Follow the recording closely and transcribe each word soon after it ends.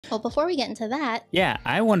Well, before we get into that, Yeah,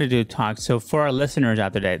 I wanted to talk. So for our listeners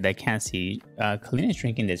out there that can't see, Kalina's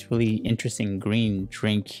drinking this really interesting green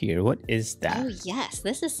drink here. What is that? oh yes,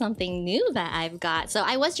 this is something new that I've got. So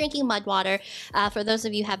I was drinking mud water. For those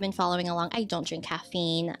of you who have been following along, I don't drink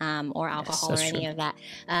caffeine or alcohol or any of that.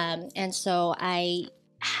 And so I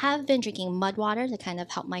have been drinking mud water to kind of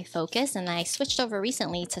help my focus, and I switched over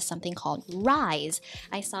recently to something called Rise.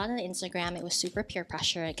 I saw it on Instagram. It was super peer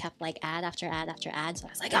pressure. It kept like ad after ad after ad, so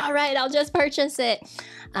I was like, all right, I'll just purchase it.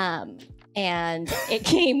 And it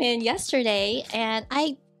came in yesterday, and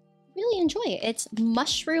I really enjoy it. It's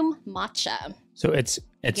mushroom matcha. So it's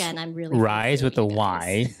Again, I'm really Rise with a you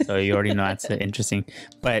Y. guys. So you already know that's interesting.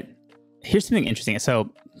 But here's something interesting.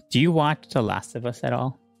 So do you watch The Last of Us at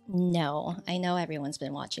all? No, I know everyone's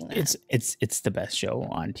been watching that. It's the best show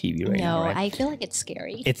on TV right now. No, Right? I feel like it's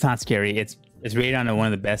scary. It's not scary. It's rated on one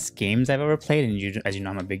of the best games I've ever played, and as you know,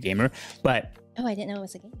 I'm a big gamer. But Oh, I didn't know it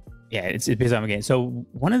was a game. yeah, it's based on a game. So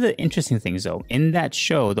one of the interesting things, though, in that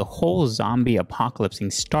show, the whole zombie apocalypse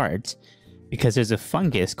thing starts because there's a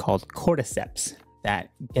fungus called Cordyceps that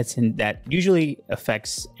gets in, that usually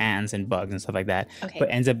affects ants and bugs and stuff like that, Okay. but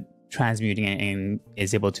ends up transmuting and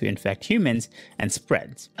is able to infect humans and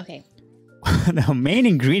spreads. Okay. The main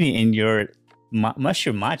ingredient in your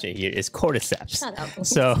mushroom matcha here is Cordyceps. Shut up.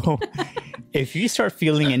 So if you start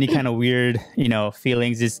feeling any kind of weird,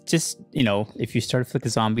 feelings, it's just, if you start to feel like a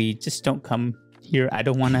zombie, just don't come here. I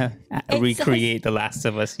don't want to recreate The Last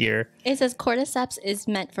of Us here. It says Cordyceps is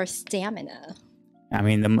meant for stamina. I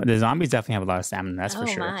mean, the zombies definitely have a lot of stamina, that's for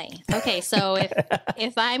sure. Oh my. Okay, so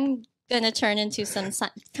if I'm gonna turn into some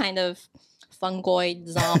kind of fungoid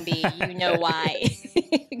zombie, you know why.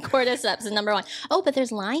 Cordyceps is number one. Oh, but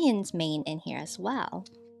there's lion's mane in here as well.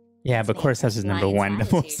 Yeah, but Cordyceps is number one.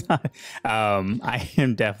 Lion's I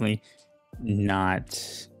am definitely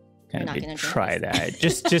not You're not gonna gonna try drink that.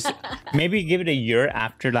 Just maybe give it a year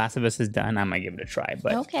after Last of Us is done. I might give it a try.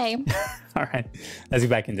 But Okay. all right, let's get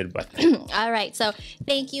back into the book. All right. So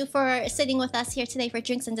thank you for sitting with us here today for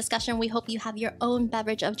Drinks and Discussion. We hope you have your own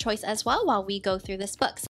beverage of choice as well while we go through this book.